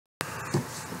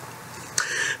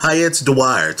Hi, it's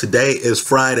Dwyer. Today is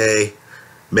Friday,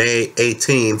 May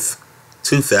 18th,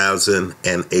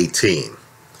 2018.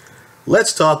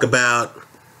 Let's talk about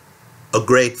a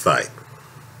great fight.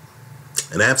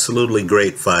 An absolutely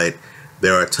great fight.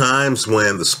 There are times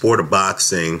when the sport of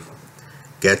boxing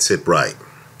gets it right,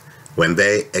 when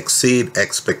they exceed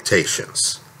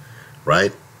expectations,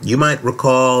 right? You might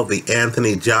recall the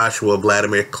Anthony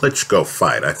Joshua-Vladimir Klitschko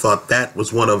fight. I thought that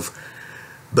was one of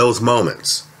those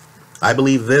moments. I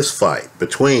believe this fight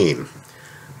between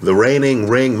the reigning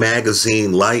Ring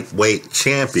Magazine lightweight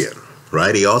champion,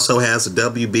 right? He also has a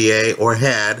WBA, or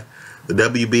had the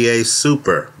WBA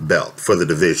super belt for the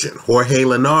division, Jorge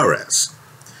Linares,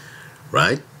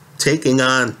 right? Taking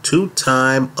on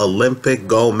two-time Olympic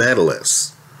gold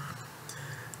medalist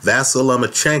Vasyl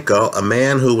Lomachenko, a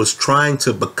man who was trying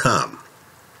to become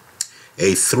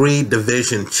a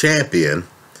three-division champion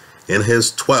in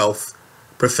his 12th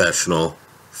professional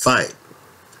fight.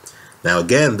 Now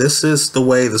again, this is the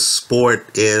way the sport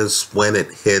is when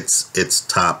it hits its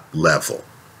top level,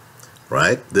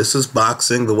 right? This is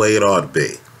boxing the way it ought to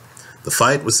be. The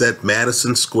fight was at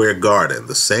Madison Square Garden,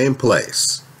 the same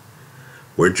place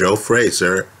where Joe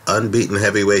Frazier, unbeaten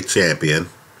heavyweight champion,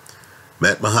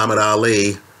 met Muhammad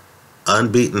Ali,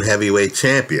 unbeaten heavyweight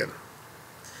champion,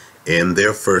 in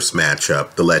their first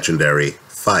matchup, the legendary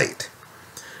fight,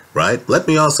 right? Let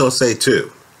me also say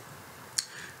too,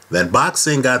 that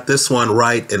boxing got this one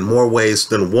right in more ways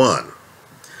than one.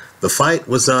 The fight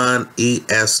was on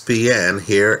ESPN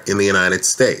here in the United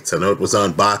States. I know it was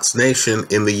on Box Nation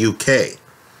in the UK.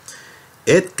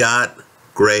 It got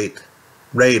great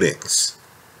ratings.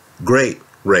 Great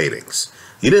ratings.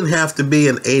 You didn't have to be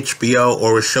an HBO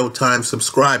or a Showtime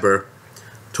subscriber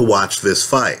to watch this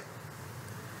fight.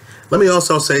 Let me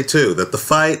also say too that the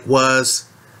fight was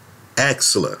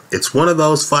excellent. It's one of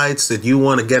those fights that you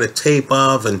want to get a tape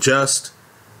of and just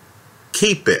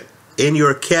keep it in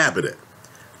your cabinet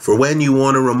for when you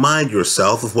want to remind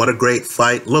yourself of what a great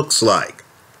fight looks like.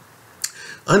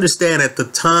 Understand, at the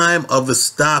time of the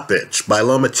stoppage by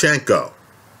Lomachenko,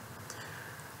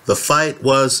 the fight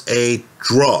was a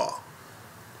draw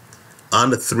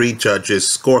on the three judges'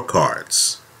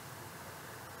 scorecards.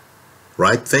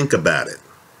 Right? Think about it.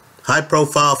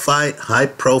 High-profile fight,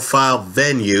 high-profile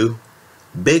venue,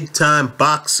 big-time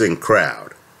boxing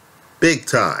crowd. Big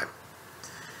time.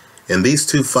 And these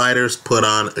two fighters put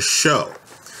on a show.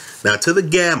 Now, to the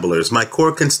gamblers, my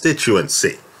core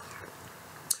constituency,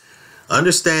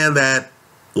 understand that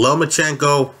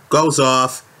Lomachenko goes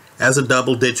off as a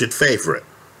double-digit favorite.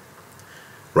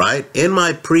 Right? In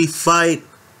my pre-fight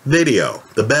video,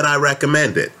 the bet I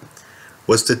recommended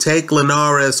was to take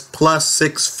Linares plus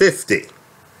 650.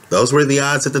 Those were the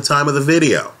odds at the time of the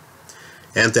video.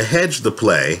 And to hedge the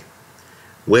play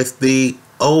with the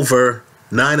over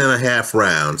 9.5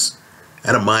 rounds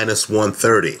at a minus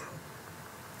 130.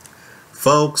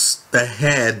 Folks, the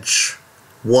hedge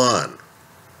won.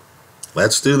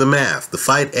 Let's do the math. The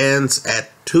fight ends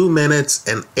at 2 minutes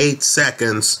and 8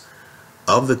 seconds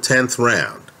of the 10th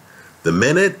round. The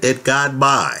minute it got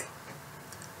by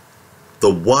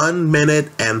the 1 minute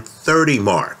and 30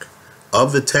 mark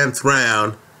of the 10th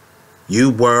round, you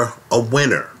were a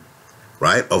winner,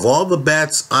 right? Of all the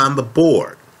bets on the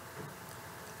board,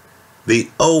 the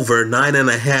over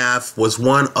 9.5 was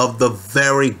one of the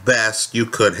very best you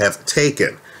could have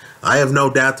taken. I have no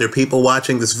doubt there are people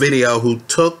watching this video who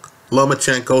took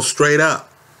Lomachenko straight up,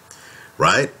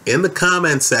 right? In the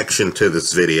comment section to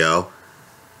this video,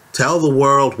 tell the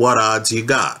world what odds you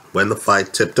got when the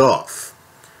fight tipped off,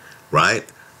 right?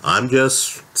 I'm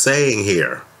just saying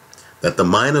here that the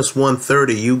minus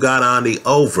 130 you got on the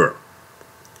over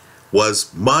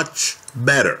was much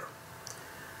better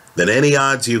than any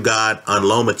odds you got on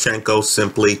Lomachenko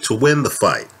simply to win the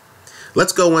fight.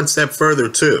 Let's go one step further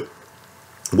too.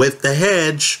 With the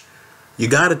hedge, you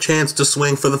got a chance to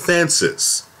swing for the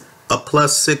fences, a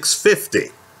plus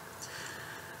 650.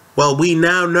 Well, we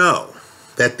now know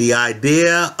that the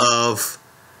idea of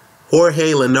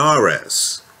Jorge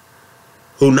Linares,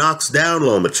 who knocks down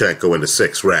Lomachenko in the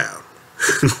 6th round,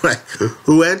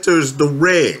 who enters the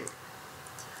ring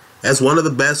as one of the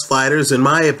best fighters, in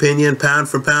my opinion, pound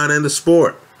for pound in the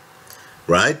sport,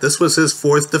 right? This was his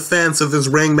 4th defense of his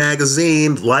Ring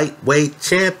Magazine lightweight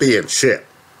championship,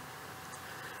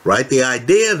 right? The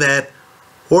idea that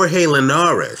Jorge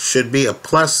Linares should be a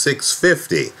plus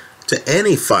 650 to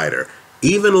any fighter,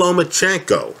 even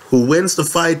Lomachenko, who wins the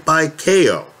fight by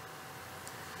KO,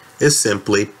 is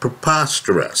simply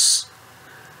preposterous,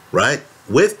 right?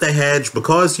 With the hedge,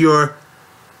 because your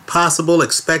possible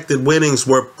expected winnings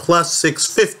were plus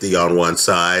 650 on one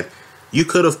side, you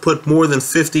could have put more than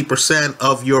 50%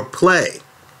 of your play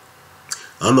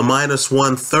on the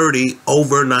 -130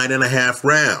 over 9.5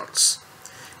 rounds.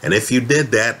 And if you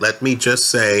did that, let me just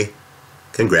say,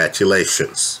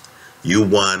 congratulations. You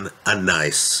won a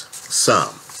nice sum.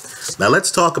 Now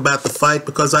let's talk about the fight,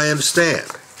 because I understand,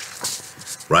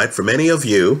 right? For many of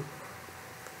you,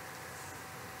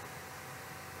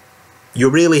 you're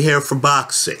really here for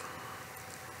boxing,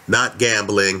 not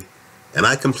gambling, and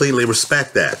I completely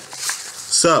respect that.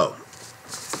 So,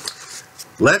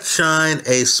 let's shine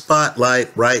a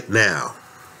spotlight right now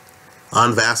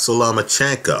on Vasyl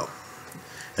Lomachenko,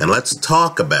 and let's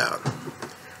talk about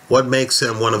what makes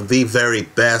him one of the very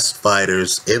best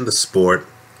fighters in the sport,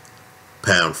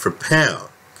 pound for pound,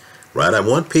 right? I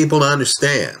want people to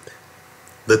understand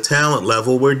the talent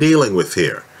level we're dealing with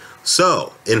here.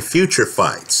 So, in future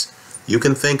fights, you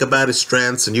can think about his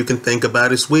strengths and you can think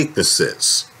about his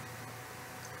weaknesses,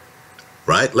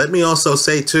 right? Let me also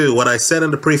say, too, what I said in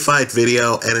the pre-fight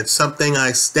video, and it's something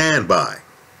I stand by.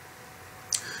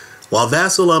 While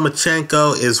Vasyl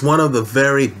Lomachenko is one of the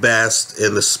very best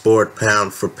in the sport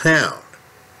pound for pound,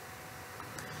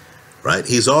 right,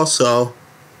 he's also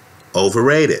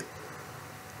overrated.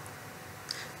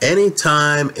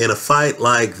 Anytime in a fight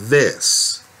like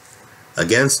this,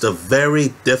 against a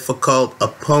very difficult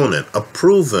opponent, a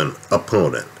proven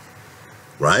opponent,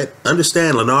 right?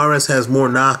 Understand, Linares has more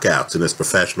knockouts in his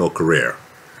professional career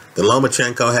than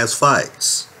Lomachenko has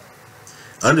fights.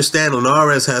 Understand,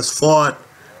 Linares has fought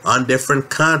on different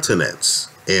continents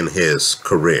in his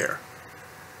career,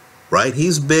 right?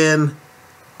 He's been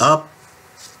up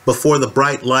before the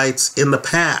bright lights in the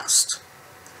past,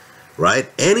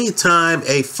 right? Anytime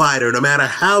a fighter, no matter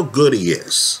how good he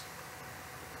is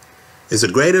a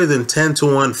greater than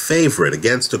 10-to-1 favorite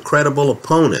against a credible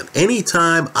opponent,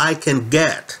 anytime I can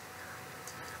get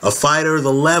a fighter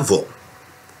the level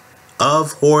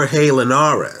of Jorge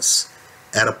Linares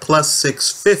at a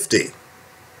 +650,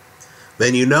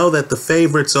 then you know that the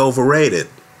favorite's overrated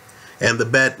and the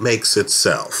bet makes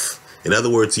itself. In other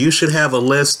words, you should have a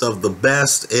list of the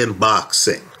best in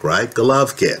boxing, right?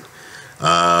 Golovkin,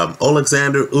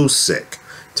 Alexander Usyk,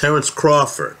 Terence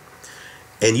Crawford,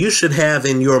 and you should have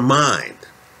in your mind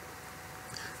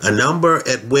a number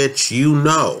at which you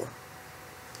know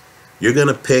you're going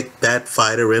to pick that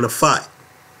fighter in a fight,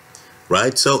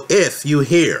 right? So if you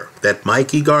hear that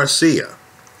Mikey Garcia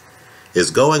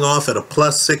is going off at a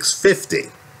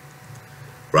 +650,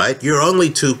 right, your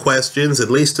only two questions, at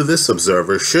least to this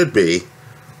observer, should be,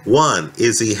 one,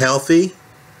 is he healthy,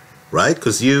 right?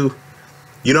 Because you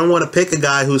don't want to pick a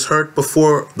guy who's hurt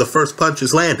before the first punch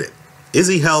is landed. Is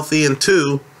he healthy? And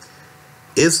two,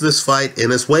 is this fight in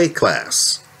his weight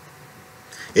class?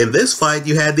 In this fight,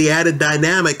 you had the added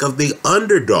dynamic of the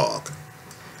underdog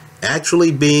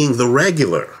actually being the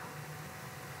regular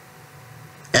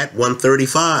at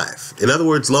 135. In other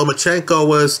words, Lomachenko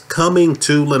was coming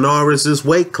to Linares'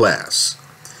 weight class,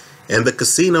 and the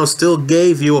casino still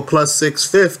gave you a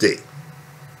 +650.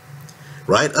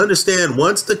 Right? Understand,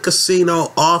 once the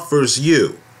casino offers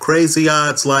you crazy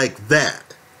odds like that,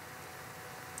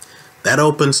 that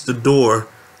opens the door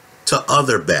to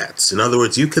other bets. In other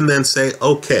words, you can then say,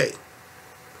 okay,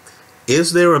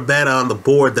 is there a bet on the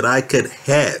board that I could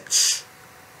hedge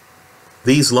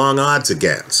these long odds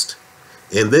against?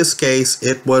 In this case,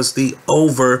 it was the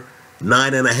over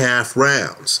 9.5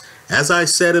 rounds. As I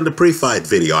said in the pre-fight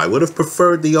video, I would have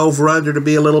preferred the over-under to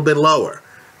be a little bit lower,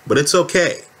 but it's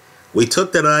okay. We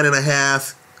took the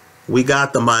 9.5, we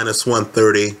got the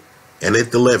 -130, and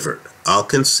it delivered. I'll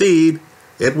concede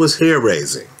it was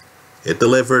hair-raising. It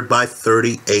delivered by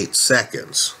 38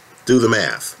 seconds. Do the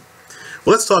math.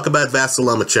 Well, let's talk about Vasyl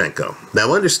Lomachenko.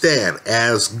 Now understand,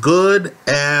 as good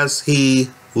as he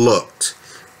looked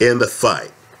in the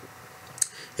fight,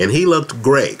 and he looked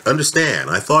great.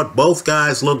 Understand, I thought both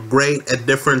guys looked great at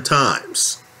different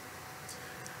times.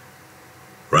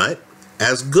 Right?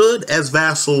 As good as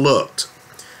Vasyl looked,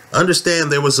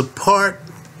 understand there was a part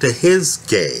to his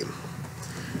game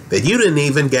that you didn't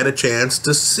even get a chance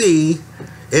to see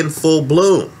in full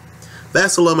bloom.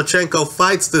 Vasyl Lomachenko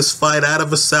fights this fight out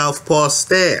of a southpaw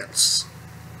stance.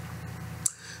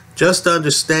 Just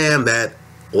understand that,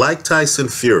 like Tyson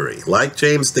Fury, like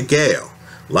James DeGale,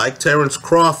 like Terence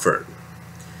Crawford,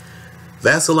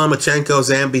 Vasyl Lomachenko's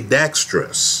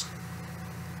ambidextrous.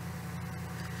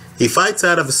 He fights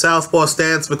out of a southpaw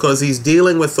stance because he's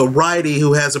dealing with a righty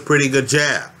who has a pretty good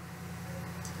jab.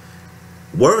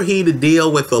 Were he to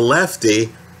deal with a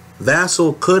lefty,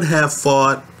 Vasyl could have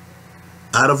fought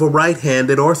out of a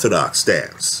right-handed orthodox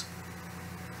stance.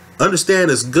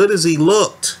 Understand, as good as he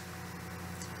looked,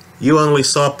 you only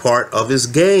saw part of his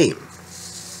game.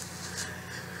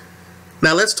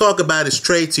 Now let's talk about his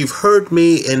traits. You've heard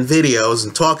me in videos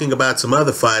and talking about some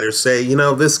other fighters say, you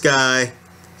know, this guy,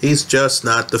 he's just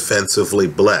not defensively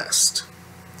blessed,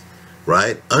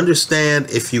 right?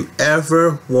 Understand, if you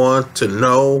ever want to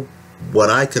know what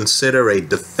I consider a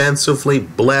defensively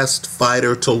blessed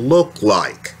fighter to look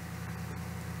like,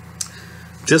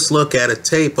 just look at a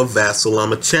tape of Vasyl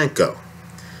Lomachenko.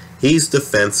 He's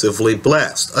defensively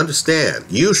blessed. Understand,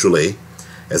 usually,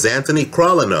 as Anthony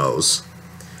Crawler knows,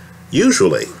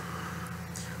 usually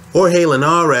Jorge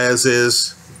Linares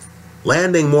is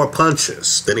landing more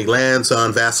punches than he lands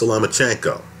on Vasyl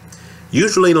Lomachenko.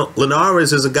 Usually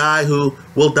Linares is a guy who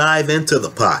will dive into the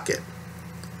pocket,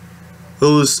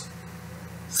 who's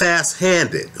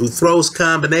fast-handed, who throws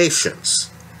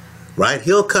combinations, right?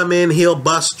 He'll come in, he'll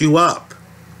bust you up.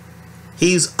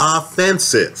 He's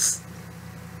offensive.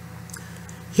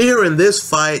 Here in this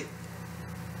fight,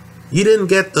 you didn't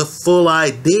get the full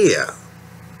idea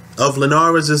of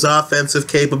Linares' offensive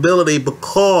capability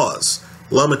because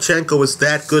Lomachenko is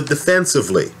that good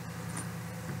defensively.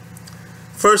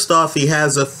 First off, he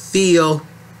has a feel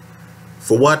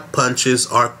for what punches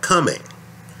are coming,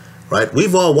 right?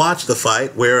 We've all watched the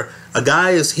fight where a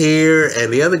guy is here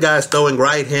and the other guy's throwing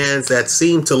right hands that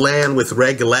seem to land with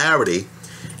regularity,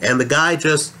 and the guy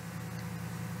just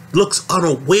looks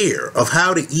unaware of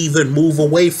how to even move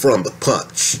away from the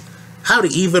punch, how to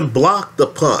even block the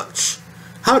punch,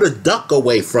 how to duck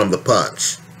away from the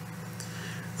punch.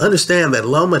 Understand that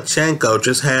Lomachenko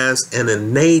just has an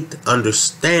innate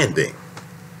understanding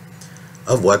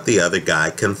of what the other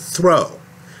guy can throw.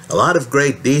 A lot of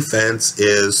great defense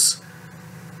is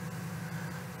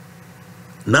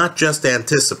not just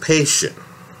anticipation,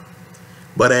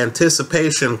 but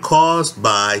anticipation caused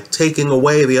by taking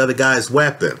away the other guy's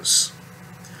weapons.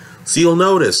 So you'll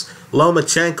notice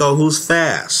Lomachenko, who's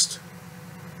fast.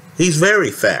 He's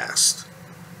very fast,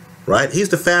 right? He's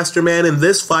the faster man in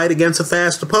this fight against a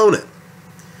fast opponent.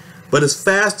 But as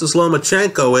fast as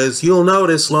Lomachenko is, you'll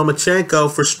notice Lomachenko,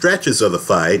 for stretches of the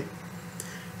fight,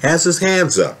 has his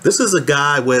hands up. This is a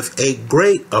guy with a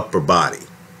great upper body.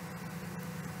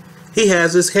 He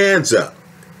has his hands up.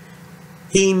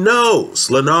 He knows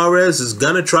Linares is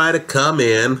going to try to come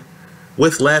in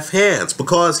with left hands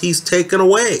because he's taken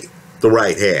away the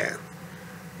right hand,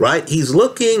 right? He's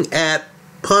looking at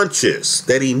punches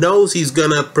that he knows he's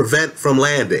going to prevent from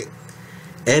landing.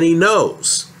 And he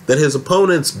knows that his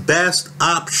opponent's best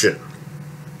option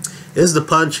is the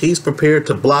punch he's prepared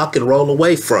to block and roll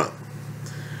away from.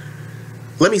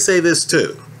 Let me say this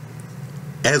too.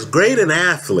 As great an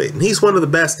athlete, and he's one of the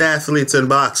best athletes in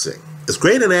boxing, as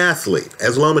great an athlete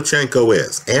as Lomachenko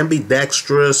is,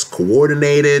 ambidextrous,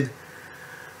 coordinated,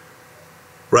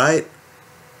 right?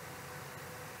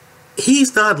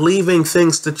 He's not leaving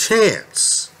things to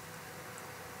chance.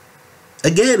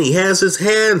 Again, he has his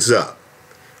hands up,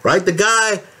 right? The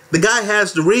guy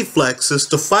has the reflexes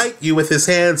to fight you with his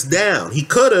hands down. He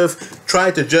could have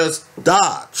tried to just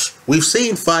dodge. We've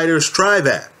seen fighters try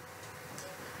that.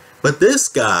 But this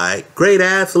guy, great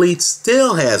athlete,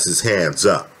 still has his hands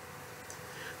up.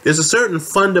 There's a certain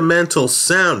fundamental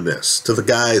soundness to the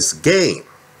guy's game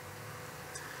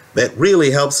that really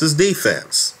helps his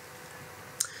defense.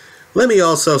 Let me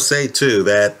also say, too,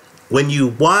 that when you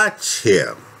watch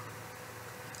him,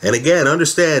 and again,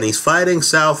 understand, he's fighting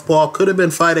southpaw, could have been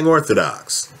fighting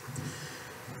orthodox.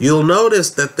 You'll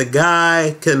notice that the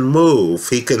guy can move.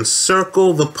 He can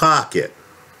circle the pocket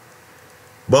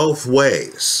both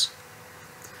ways.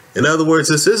 In other words,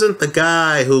 this isn't the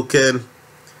guy who can,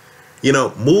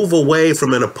 move away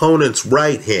from an opponent's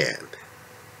right hand.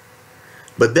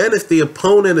 But then if the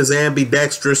opponent is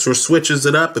ambidextrous or switches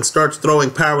it up and starts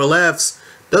throwing power lefts,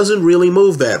 doesn't really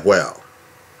move that well.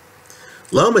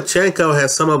 Lomachenko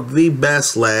has some of the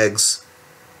best legs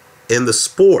in the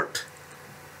sport,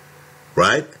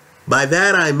 right? By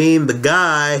that I mean the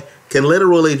guy can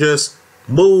literally just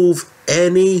move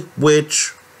any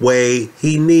which way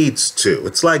he needs to.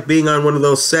 It's like being on one of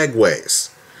those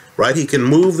segways, right? He can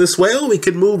move this way, he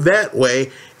can move that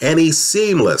way, and he's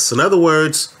seamless. In other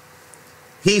words,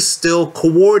 he's still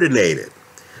coordinated.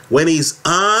 When he's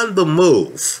on the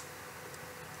move,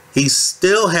 he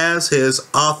still has his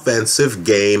offensive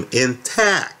game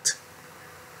intact,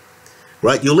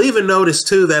 right? You'll even notice,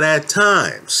 too, that at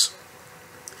times,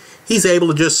 he's able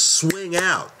to just swing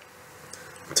out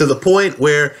to the point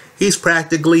where he's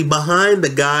practically behind the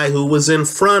guy who was in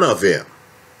front of him.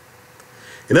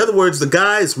 In other words, the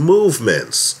guy's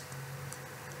movements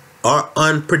are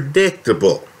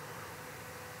unpredictable.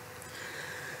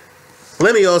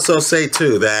 Let me also say,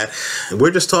 too, that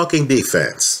we're just talking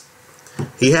defense.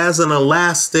 He has an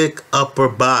elastic upper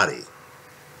body.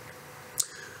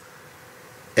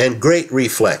 and great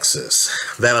reflexes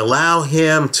that allow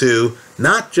him to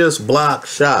not just block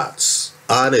shots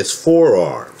on his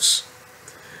forearms,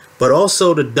 but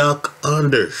also to duck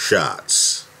under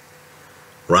shots.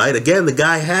 Right? Again, the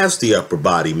guy has the upper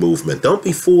body movement. Don't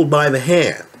be fooled by the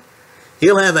hand.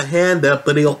 He'll have a hand up,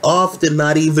 but he'll often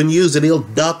not even use it. He'll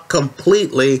duck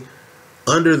completely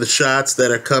under the shots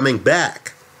that are coming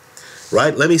back.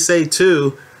 Right? Let me say,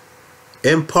 too,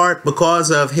 in part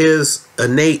because of his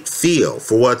innate feel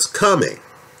for what's coming,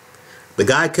 the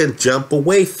guy can jump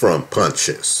away from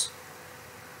punches.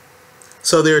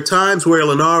 So there are times where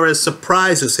Linares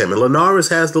surprises him, and Linares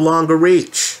has the longer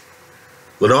reach.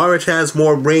 Linares has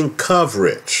more ring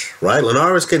coverage, right?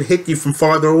 Linares can hit you from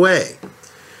farther away.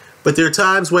 But there are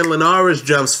times when Linares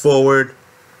jumps forward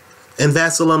and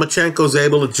Vasyl Lomachenko is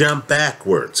able to jump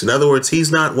backwards. In other words,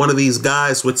 he's not one of these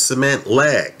guys with cement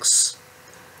legs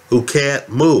who can't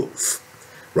move,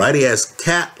 right? He has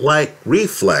cat-like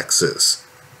reflexes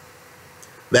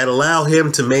that allow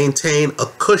him to maintain a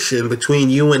cushion between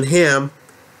you and him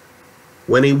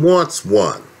when he wants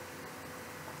one.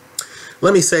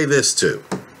 Let me say this too,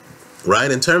 right?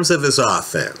 In terms of his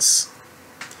offense,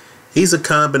 he's a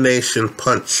combination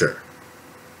puncher.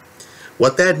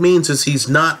 What that means is he's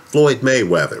not Floyd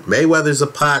Mayweather. Mayweather's a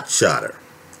pot shotter.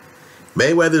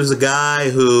 Mayweather's a guy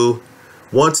who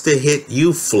wants to hit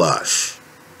you flush,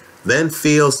 then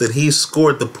feels that he's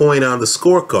scored the point on the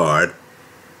scorecard,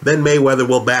 then Mayweather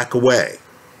will back away.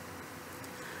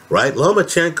 Right?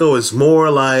 Lomachenko is more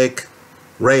like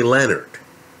Ray Leonard.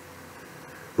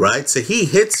 Right? So he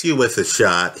hits you with a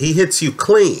shot, he hits you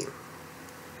clean,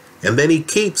 and then he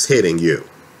keeps hitting you.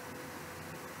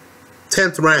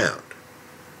 10th round.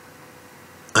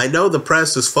 I know the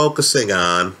press is focusing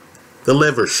on the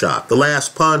liver shot, the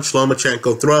last punch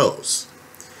Lomachenko throws.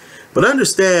 But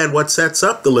understand what sets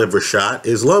up the liver shot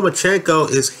is Lomachenko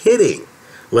is hitting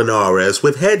Linares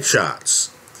with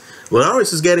headshots.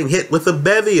 Linares is getting hit with a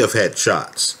bevy of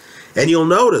headshots. And you'll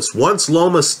notice once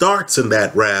Loma starts in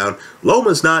that round,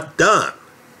 Loma's not done.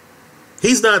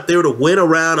 He's not there to win a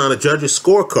round on a judge's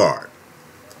scorecard.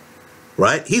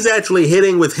 Right? He's actually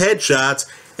hitting with headshots,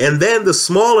 and then the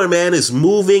smaller man is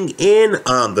moving in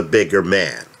on the bigger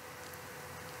man.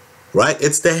 Right?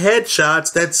 It's the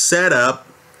headshots that set up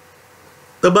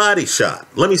the body shot.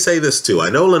 Let me say this too. I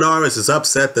know Linares is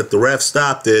upset that the ref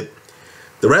stopped it.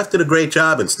 The ref did a great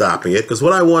job in stopping it, because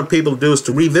what I want people to do is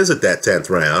to revisit that 10th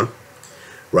round.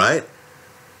 Right?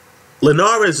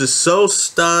 Linares is so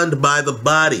stunned by the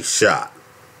body shot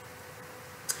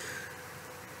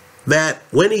that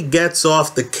when he gets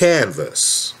off the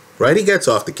canvas, right, he gets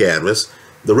off the canvas,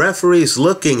 the referee's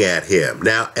looking at him.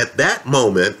 Now, at that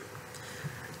moment,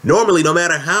 normally, no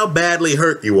matter how badly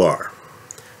hurt you are,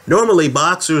 normally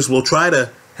boxers will try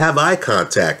to have eye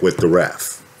contact with the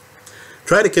ref.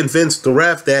 Try to convince the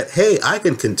ref that, hey, I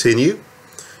can continue.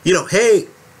 You know, hey,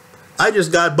 I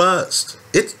just got buzzed.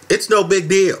 It's no big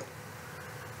deal.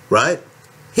 Right?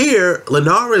 Here,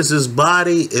 Linares'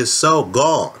 body is so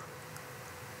gone.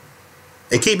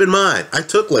 And keep in mind, I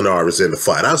took Linares in the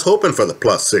fight. I was hoping for the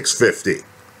plus 650.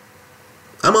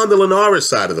 I'm on the Linares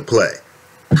side of the play.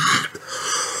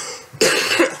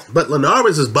 But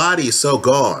Linares' body is so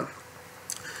gone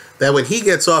that when he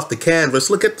gets off the canvas,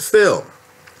 look at the film.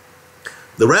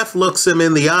 The ref looks him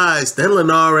in the eyes, then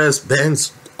Linares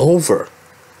bends over.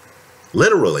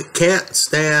 Literally, can't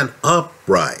stand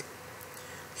upright.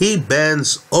 He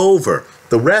bends over.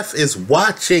 The ref is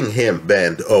watching him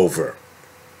bend over.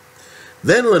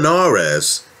 Then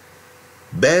Linares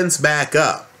bends back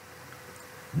up.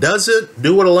 Doesn't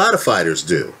do what a lot of fighters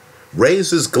do.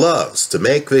 Raises gloves to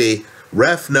make the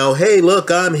ref know, hey,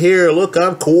 look, I'm here. Look,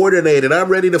 I'm coordinated. I'm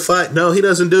ready to fight. No, he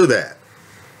doesn't do that.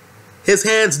 His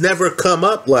hands never come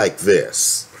up like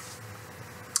this.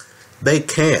 They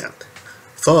can't.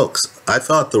 Folks, I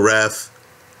thought the ref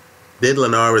did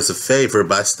Linares a favor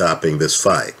by stopping this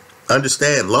fight.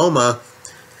 Understand, Loma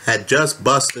had just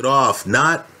busted off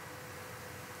not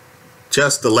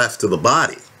just the left of the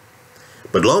body,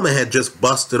 but Loma had just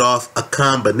busted off a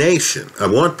combination. I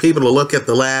want people to look at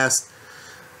the last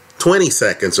 20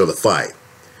 seconds of the fight.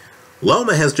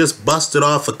 Loma has just busted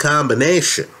off a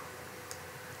combination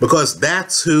because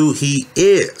that's who he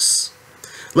is.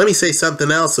 Let me say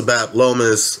something else about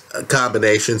Loma's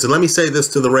combinations, and let me say this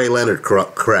to the Ray Leonard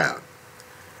crowd.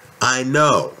 I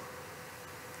know,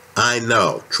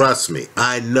 trust me,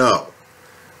 I know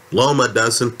Loma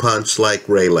doesn't punch like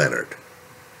Ray Leonard.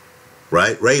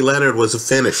 Right? Ray Leonard was a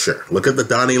finisher. Look at the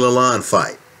Donnie Lalonde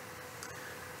fight.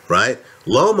 Right?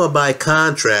 Loma, by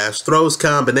contrast, throws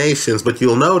combinations, but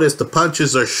you'll notice the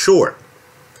punches are short.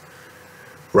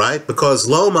 Right? Because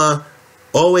Loma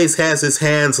always has his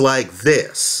hands like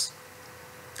this.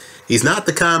 He's not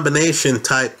the combination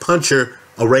type puncher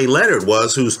a Ray Leonard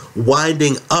was, who's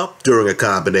winding up during a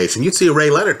combination. You'd see a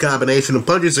Ray Leonard combination and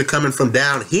punches are coming from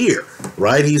down here,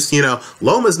 right? He's,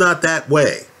 Loma's not that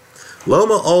way.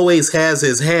 Loma always has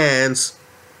his hands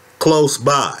close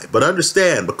by. But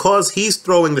understand, because he's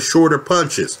throwing the shorter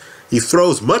punches, he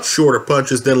throws much shorter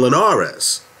punches than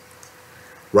Linares,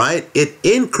 right? It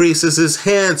increases his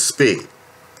hand speed.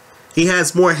 He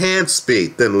has more hand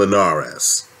speed than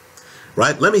Linares,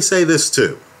 right? Let me say this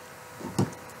too.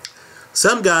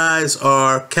 Some guys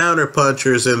are counter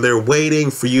punchers and they're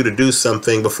waiting for you to do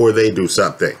something before they do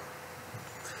something.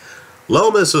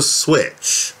 Loma's a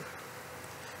switch.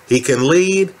 He can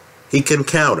lead, he can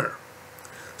counter.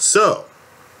 So,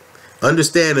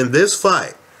 understand in this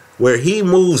fight, where he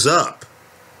moves up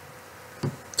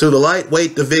to the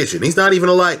lightweight division, he's not even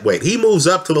a lightweight, he moves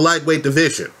up to the lightweight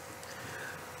division.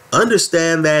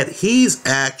 Understand that he's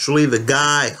actually the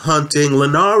guy hunting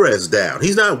Linares down.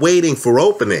 He's not waiting for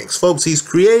openings. Folks, he's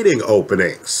creating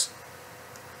openings.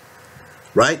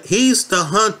 Right? He's the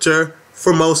hunter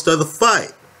for most of the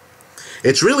fight.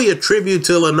 It's really a tribute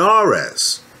to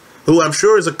Linares, who I'm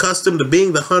sure is accustomed to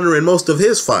being the hunter in most of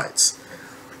his fights,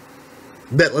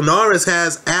 that Linares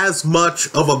has as much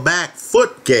of a back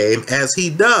foot game as he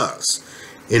does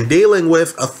in dealing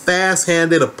with a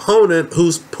fast-handed opponent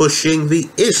who's pushing the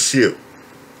issue.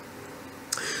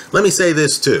 Let me say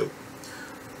this too.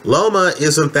 Loma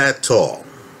isn't that tall,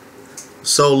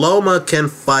 so Loma can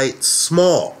fight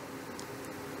small,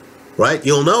 right?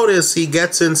 You'll notice he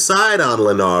gets inside on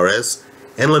Linares,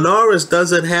 and Linares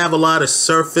doesn't have a lot of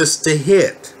surface to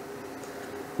hit,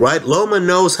 right? Loma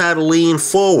knows how to lean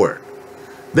forward.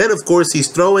 Then, of course, he's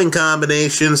throwing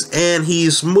combinations and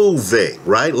he's moving,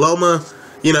 right? Loma,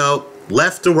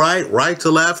 left to right, right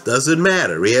to left, doesn't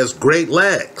matter. He has great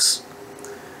legs,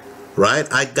 right?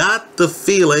 I got the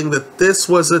feeling that this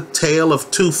was a tale of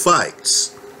two fights.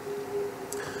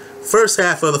 First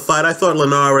half of the fight, I thought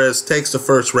Linares takes the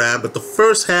first round, but the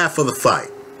first half of the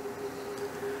fight,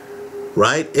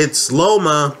 right? It's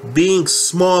Loma being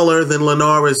smaller than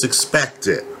Linares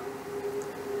expected.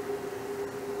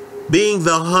 Being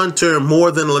the hunter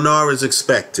more than Linares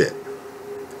expected.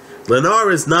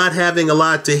 Linares not having a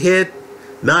lot to hit,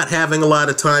 not having a lot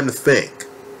of time to think.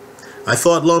 I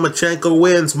thought Lomachenko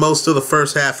wins most of the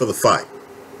first half of the fight.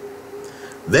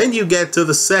 Then you get to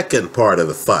the second part of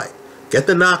the fight. Get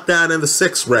the knockdown in the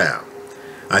 6th round.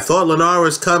 I thought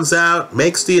Linares comes out,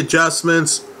 makes the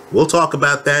adjustments. We'll talk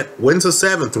about that. Wins the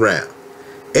 7th round.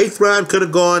 8th round could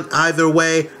have gone either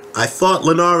way. I thought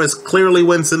Linares clearly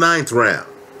wins the 9th round.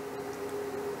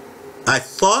 I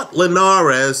thought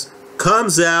Linares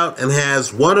comes out and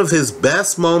has one of his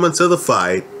best moments of the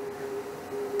fight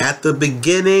at the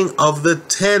beginning of the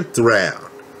 10th round.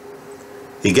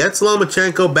 He gets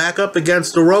Lomachenko back up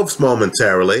against the ropes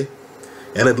momentarily,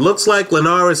 and it looks like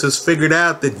Linares has figured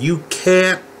out that you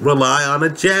can't rely on a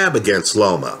jab against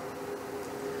Loma.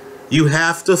 You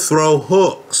have to throw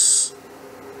hooks.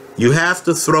 You have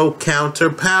to throw counter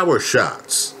power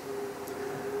shots.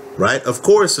 Right? Of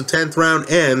course, the 10th round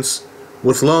ends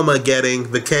with Loma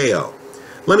getting the KO.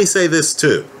 Let me say this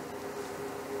too.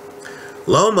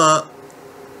 Loma,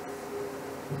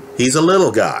 he's a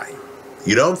little guy.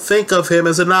 You don't think of him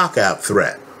as a knockout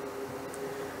threat.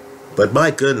 But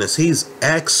my goodness, he's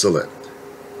excellent.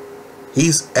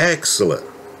 He's excellent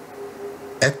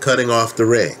at cutting off the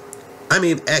ring. I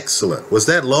mean, excellent. Was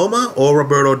that Loma or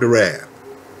Roberto Duran?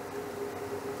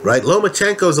 Right?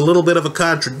 Lomachenko is a little bit of a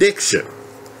contradiction.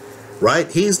 Right?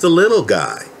 He's the little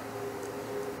guy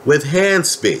with hand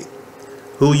speed,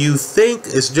 who you think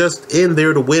is just in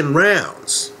there to win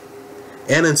rounds.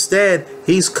 And instead,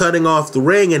 he's cutting off the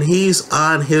ring and he's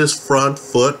on his front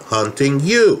foot hunting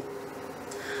you.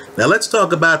 Now let's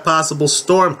talk about possible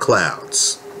storm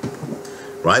clouds.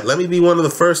 Right? Let me be one of the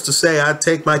first to say I'd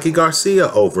take Mikey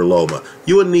Garcia over Loma.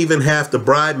 You wouldn't even have to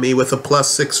bribe me with a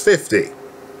plus 650.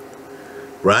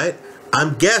 Right?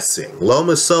 I'm guessing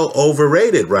Loma's so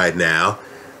overrated right now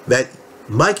that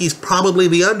Mikey's probably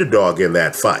the underdog in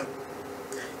that fight.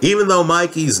 Even though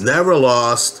Mikey's never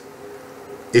lost,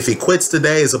 if he quits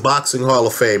today as a boxing Hall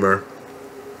of Famer,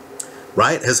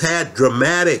 right, has had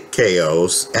dramatic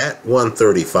KOs at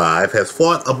 135, has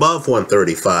fought above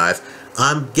 135,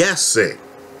 I'm guessing,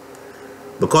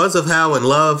 because of how in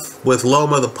love with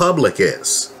Loma the public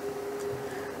is,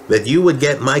 that you would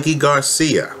get Mikey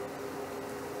Garcia,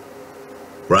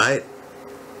 right,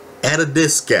 at a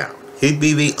discount. He'd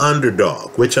be the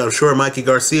underdog, which I'm sure Mikey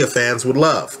Garcia fans would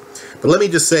love. But let me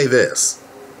just say this.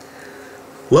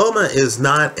 Loma is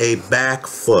not a back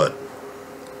foot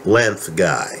length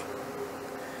guy.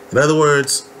 In other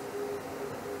words,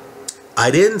 I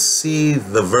didn't see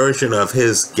the version of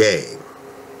his game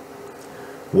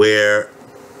where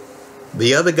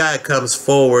the other guy comes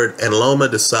forward and Loma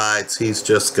decides he's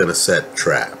just going to set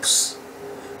traps.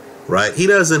 Right? He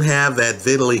doesn't have that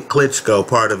Vitaly Klitschko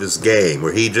part of his game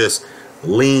where he just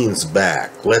leans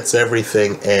back, lets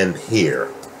everything end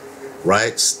here.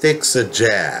 Right? Sticks a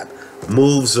jab,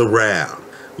 moves around,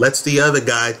 lets the other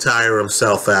guy tire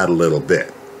himself out a little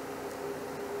bit.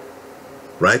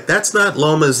 Right? That's not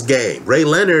Loma's game. Ray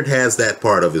Leonard has that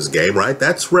part of his game, right?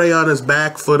 That's Ray on his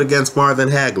back foot against Marvin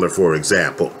Hagler, for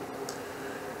example.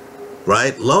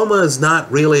 Right? Loma is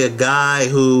not really a guy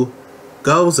who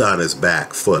goes on his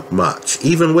back foot much,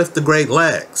 even with the great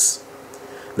legs.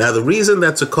 Now, the reason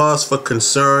that's a cause for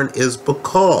concern is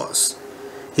because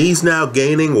he's now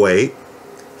gaining weight.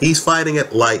 He's fighting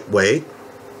at lightweight.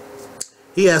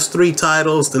 He has 3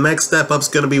 titles. The next step up is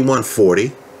going to be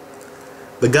 140.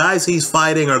 The guys he's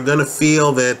fighting are going to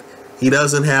feel that he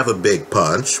doesn't have a big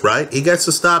punch, right? He gets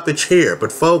a stoppage here,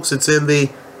 but folks, it's in the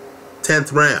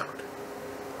 10th round,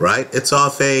 right? It's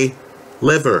off a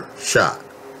liver shot,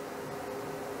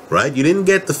 right? You didn't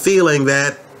get the feeling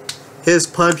that his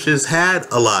punches had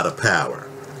a lot of power,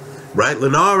 right?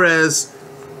 Linares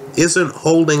isn't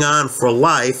holding on for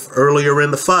life earlier in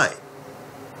the fight.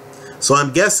 So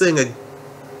I'm guessing a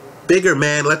bigger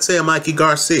man, let's say a Mikey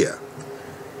Garcia,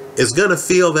 is going to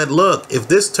feel that, look, if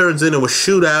this turns into a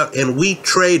shootout and we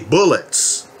trade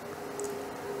bullets,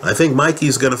 I think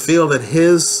Mikey's going to feel that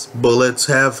his bullets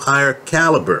have higher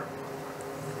caliber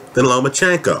than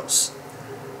Lomachenko's,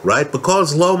 right?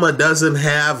 Because Loma doesn't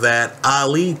have that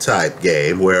Ali type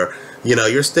game where, you know,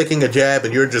 you're sticking a jab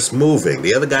and you're just moving.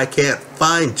 The other guy can't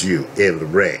find you in the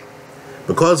ring.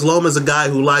 Because Loma's a guy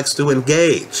who likes to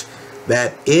engage,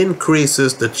 that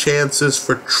increases the chances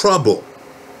for trouble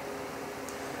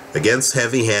against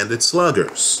heavy-handed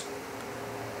sluggers,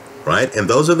 right? And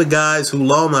those are the guys who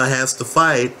Loma has to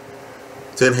fight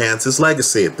to enhance his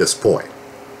legacy at this point.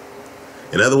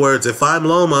 In other words, if I'm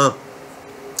Loma,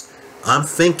 I'm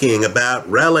thinking about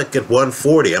Relic at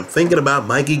 140. I'm thinking about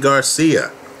Mikey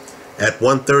Garcia at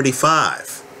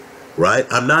 135, right?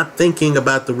 I'm not thinking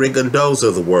about the Rigondeaux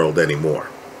of the world anymore.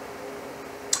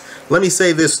 Let me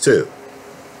say this too.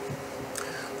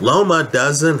 Loma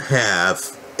doesn't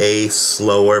have a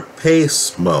slower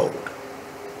pace mode.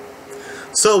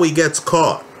 So he gets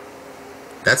caught.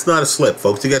 That's not a slip,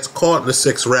 folks. He gets caught in the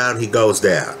 6th round. He goes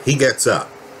down. He gets up.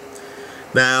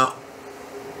 Now,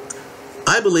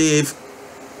 I believe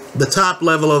the top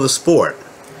level of the sport,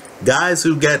 guys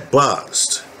who get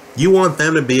buzzed, you want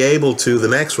them to be able to, the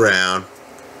next round,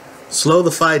 slow the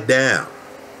fight down.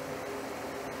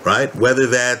 Right? Whether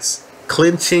that's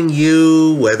clinching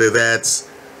you, whether that's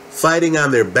fighting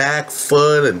on their back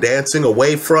foot and dancing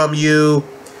away from you.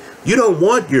 You don't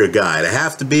want your guy to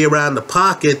have to be around the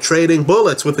pocket trading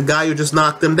bullets with the guy who just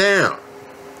knocked him down.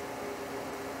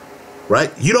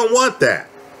 Right? You don't want that.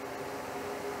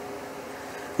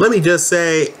 Let me just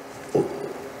say,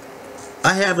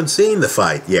 I haven't seen the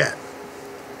fight yet.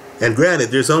 And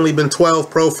granted, there's only been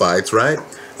 12 pro fights, right?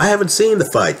 I haven't seen the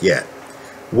fight yet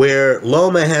where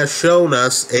Loma has shown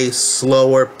us a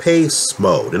slower pace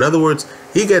mode. In other words,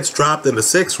 he gets dropped in the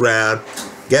 6th round.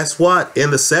 Guess what?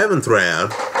 In the 7th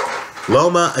round,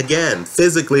 Loma, again,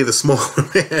 physically the smaller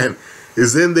man,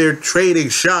 is in there trading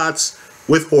shots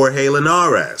with Jorge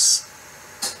Linares.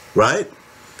 Right?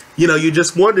 You know, you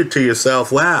just wondered to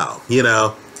yourself, wow, you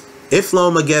know, if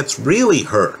Loma gets really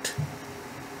hurt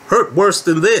worse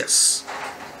than this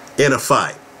in a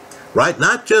fight, right?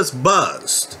 Not just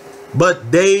buzzed,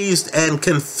 but dazed and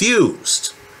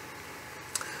confused.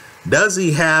 Does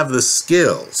he have the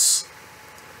skills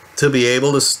to be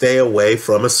able to stay away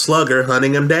from a slugger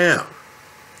hunting him down?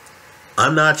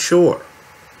 I'm not sure.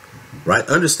 Right?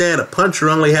 Understand, a puncher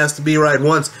only has to be right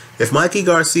once. If Mikey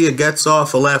Garcia gets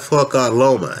off a left hook on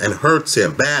Loma and hurts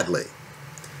him badly,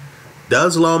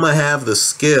 does Loma have the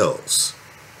skills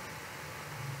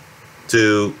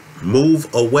to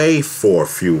move away for a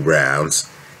few rounds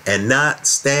and not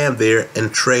stand there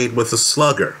and trade with a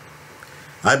slugger?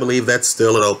 I believe that's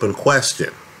still an open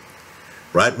question.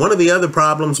 Right? One of the other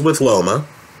problems with Loma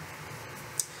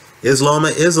is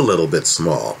a little bit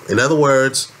small. In other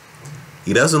words,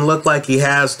 he doesn't look like he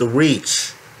has the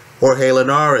reach Jorge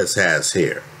Linares has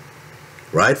here.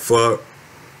 Right? For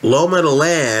Loma to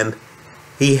land,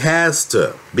 he has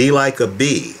to be like a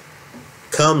bee,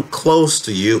 come close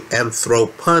to you and throw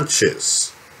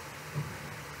punches.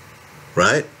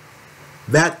 Right?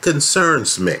 That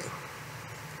concerns me.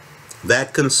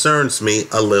 That concerns me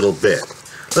a little bit.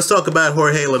 Let's talk about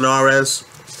Jorge Linares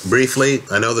briefly.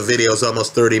 I know the video is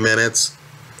almost 30 minutes.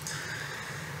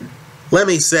 Let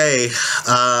me say,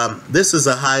 this is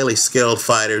a highly skilled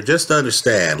fighter. Just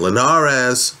understand,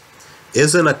 Linares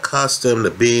isn't accustomed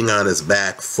to being on his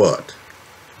back foot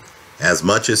as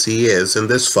much as he is in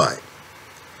this fight.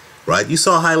 Right? You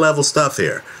saw high-level stuff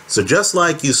here. So just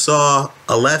like you saw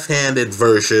a left-handed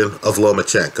version of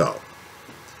Lomachenko,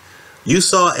 you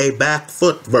saw a back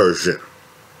foot version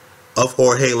of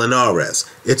Jorge Linares.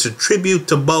 It's a tribute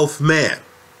to both men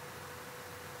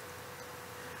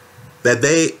that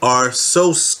they are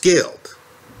so skilled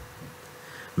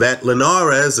that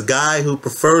Linares, a guy who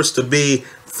prefers to be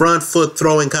front foot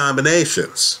throwing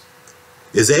combinations,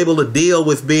 is able to deal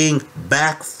with being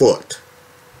back foot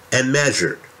and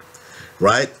measured,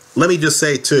 right? Let me just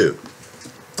say too,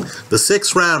 the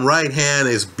 6th round right hand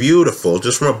is beautiful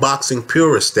just from a boxing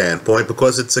purist standpoint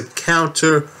because it's a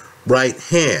counter right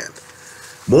hand.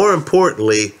 More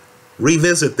importantly,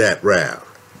 revisit that round.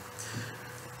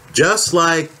 Just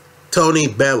like Tony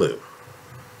Bellew,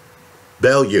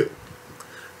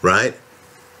 right,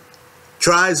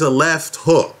 tries a left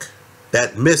hook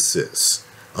that misses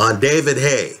on David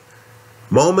Haye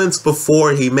moments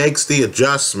before he makes the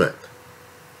adjustment.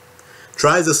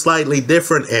 Tries a slightly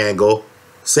different angle,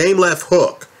 same left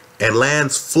hook, and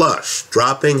lands flush,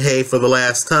 dropping Haye for the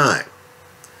last time.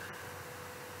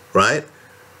 Right?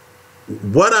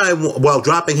 Well,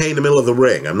 dropping Haye in the middle of the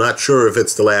ring. I'm not sure if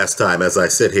it's the last time as I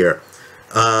sit here.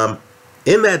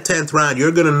 In that 10th round,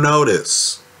 you're going to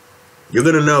notice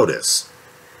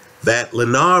that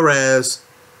Linares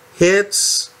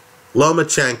hits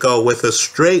Lomachenko with a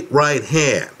straight right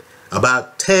hand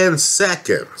about 10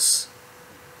 seconds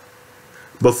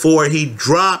before he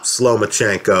drops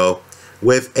Lomachenko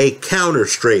with a counter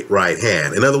straight right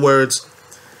hand. In other words,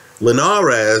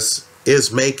 Linares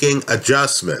is making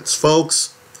adjustments.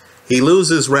 Folks, he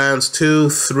loses rounds 2,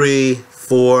 3,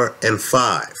 4, and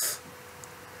 5.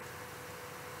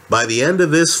 By the end of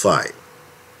this fight,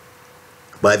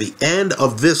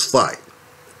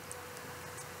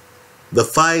 the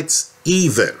fight's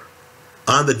even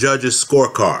on the judges'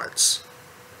 scorecards.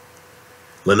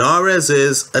 Linares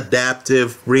is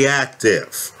adaptive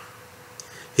reactive.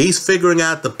 He's figuring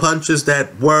out the punches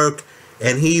that work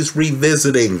and he's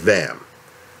revisiting them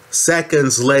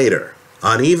seconds later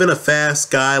on even a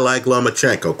fast guy like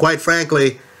Lomachenko. Quite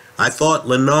frankly, I thought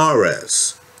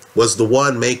Linares was the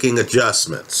one making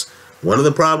adjustments. One of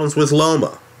the problems with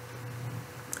Loma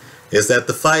is that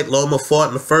the fight Loma fought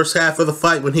in the first half of the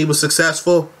fight when he was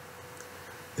successful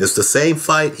is the same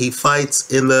fight he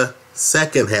fights in the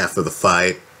second half of the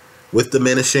fight with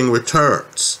diminishing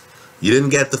returns. You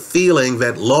didn't get the feeling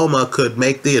that Loma could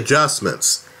make the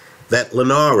adjustments that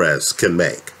Linares can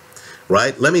make,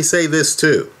 right? Let me say this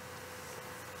too.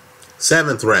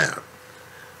 7th round,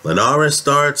 Linares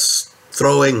starts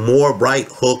throwing more right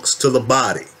hooks to the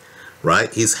body,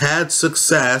 right? He's had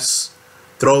success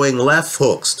throwing left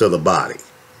hooks to the body,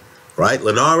 right?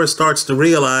 Linares starts to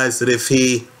realize that if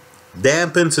he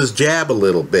dampens his jab a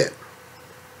little bit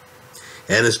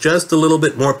and is just a little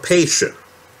bit more patient,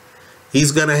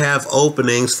 he's going to have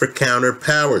openings for counter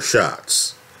power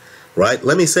shots, right?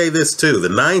 Let me say this too. The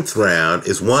 9th round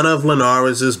is one of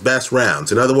Linares' best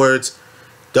rounds. In other words,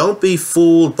 don't be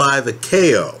fooled by the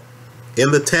KO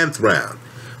in the 10th round.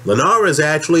 Linares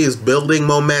actually is building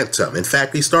momentum. In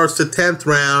fact, he starts the 10th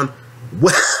round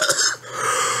well.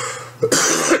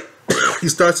 He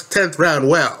starts the 10th round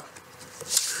well.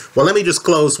 Well, let me just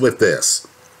close with this.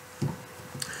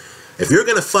 If you're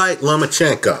going to fight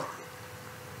Lomachenko,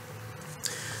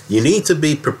 you need to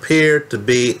be prepared to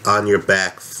be on your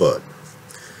back foot.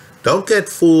 Don't get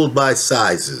fooled by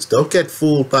sizes. Don't get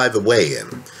fooled by the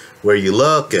weigh-in, where you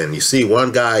look and you see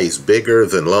one guy is bigger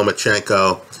than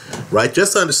Lomachenko, right?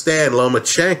 Just understand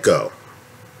Lomachenko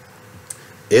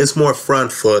is more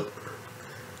front foot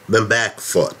than back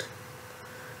foot,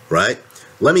 right?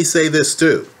 Let me say this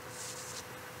too.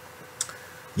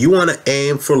 You want to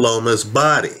aim for Loma's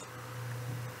body.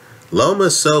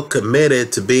 Loma's so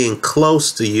committed to being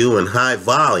close to you in high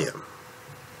volume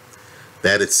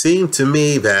that it seemed to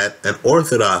me that an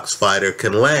orthodox fighter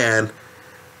can land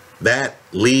that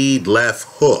lead left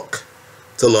hook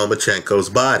to Lomachenko's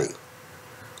body.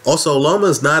 Also,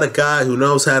 Loma's not a guy who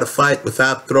knows how to fight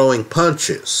without throwing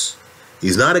punches.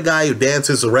 He's not a guy who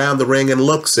dances around the ring and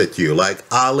looks at you like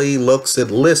Ali looks at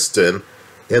Liston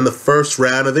in the first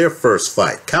round of their first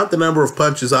fight. Count the number of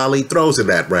punches Ali throws in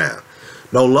that round.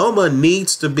 No, Loma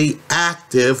needs to be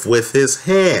active with his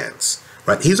hands,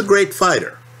 right? He's a great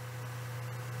fighter,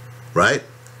 right?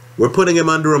 We're putting him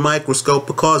under a microscope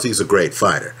because he's a great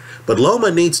fighter. But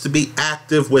Loma needs to be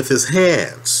active with his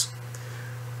hands.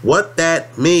 What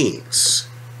that means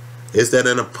is that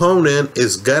an opponent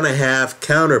is going to have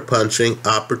counterpunching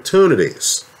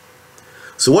opportunities.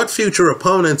 So what future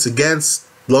opponents against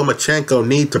Lomachenko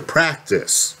need to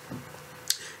practice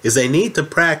is they need to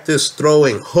practice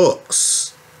throwing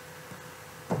hooks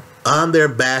on their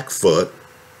back foot,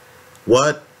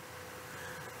 what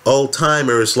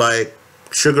old-timers like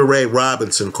Sugar Ray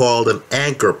Robinson called an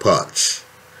anchor punch.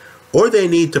 Or they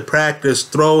need to practice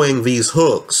throwing these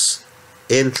hooks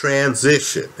in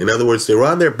transition. In other words, they're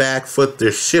on their back foot,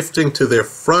 they're shifting to their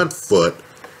front foot,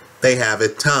 they have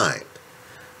it timed,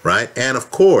 right? And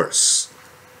of course,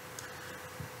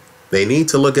 they need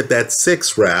to look at that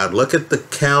 6th round, look at the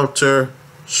counter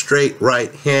straight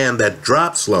right hand that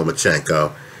drops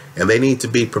Lomachenko, and they need to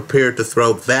be prepared to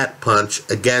throw that punch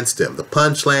against him. The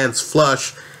punch lands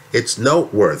flush, it's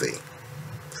noteworthy,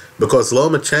 because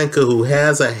Lomachenko, who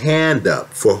has a hand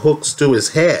up for hooks to his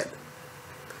head,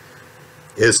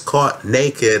 is caught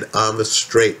naked on the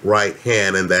straight right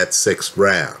hand in that 6th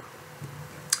round.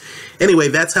 Anyway,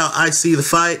 that's how I see the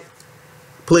fight.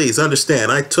 Please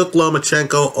understand, I took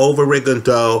Lomachenko over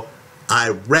Rigondeaux. I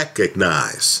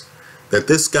recognize that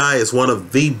this guy is one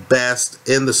of the best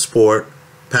in the sport,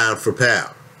 pound for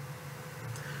pound.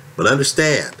 But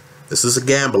understand, this is a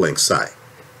gambling site.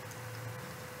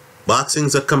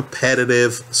 Boxing's a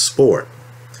competitive sport.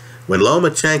 When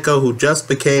Lomachenko, who just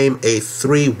became a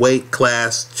 3-weight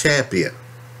class champion,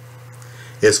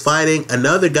 is fighting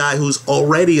another guy who's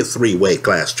already a 3-weight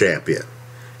class champion,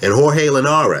 and Jorge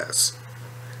Linares,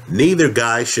 neither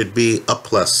guy should be a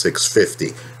plus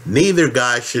 650. Neither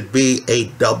guy should be a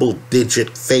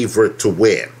double-digit favorite to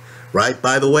win, right?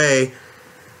 By the way,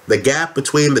 the gap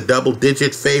between the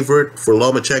double-digit favorite for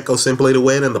Lomachenko simply to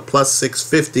win and the plus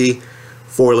 650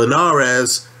 for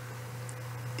Linares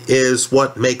is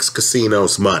what makes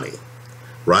casinos money,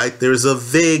 right? There's a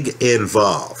vig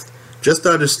involved. Just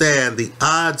understand the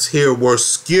odds here were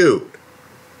skewed,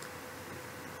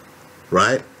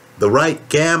 right? The right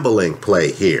gambling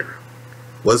play here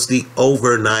was the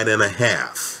over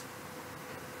 9.5.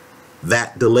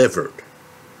 That delivered,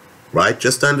 right?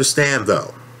 Just understand,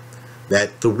 though,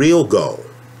 that the real goal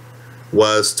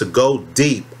was to go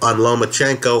deep on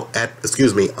Lomachenko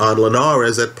on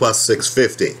Linares at plus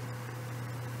 650.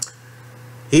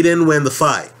 He didn't win the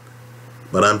fight,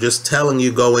 but I'm just telling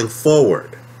you going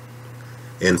forward,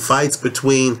 in fights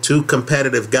between two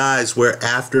competitive guys where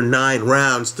after 9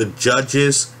 rounds the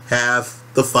judges have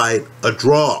the fight a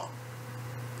draw,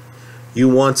 you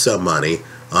want some money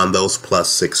on those plus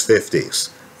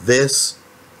 650s. This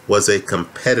was a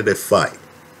competitive fight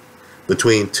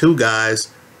between two guys,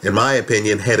 in my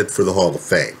opinion, headed for the Hall of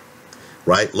Fame,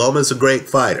 right? Loma's a great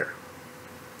fighter.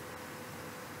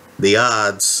 The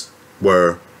odds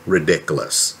were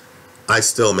ridiculous. I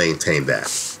still maintain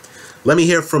that. Let me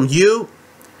hear from you.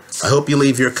 I hope you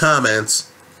leave your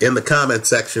comments in the comment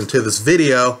section to this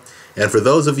video. And for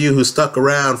those of you who stuck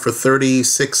around for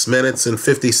 36 minutes and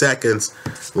 50 seconds,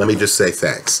 let me just say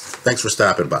thanks. Thanks for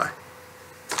stopping by.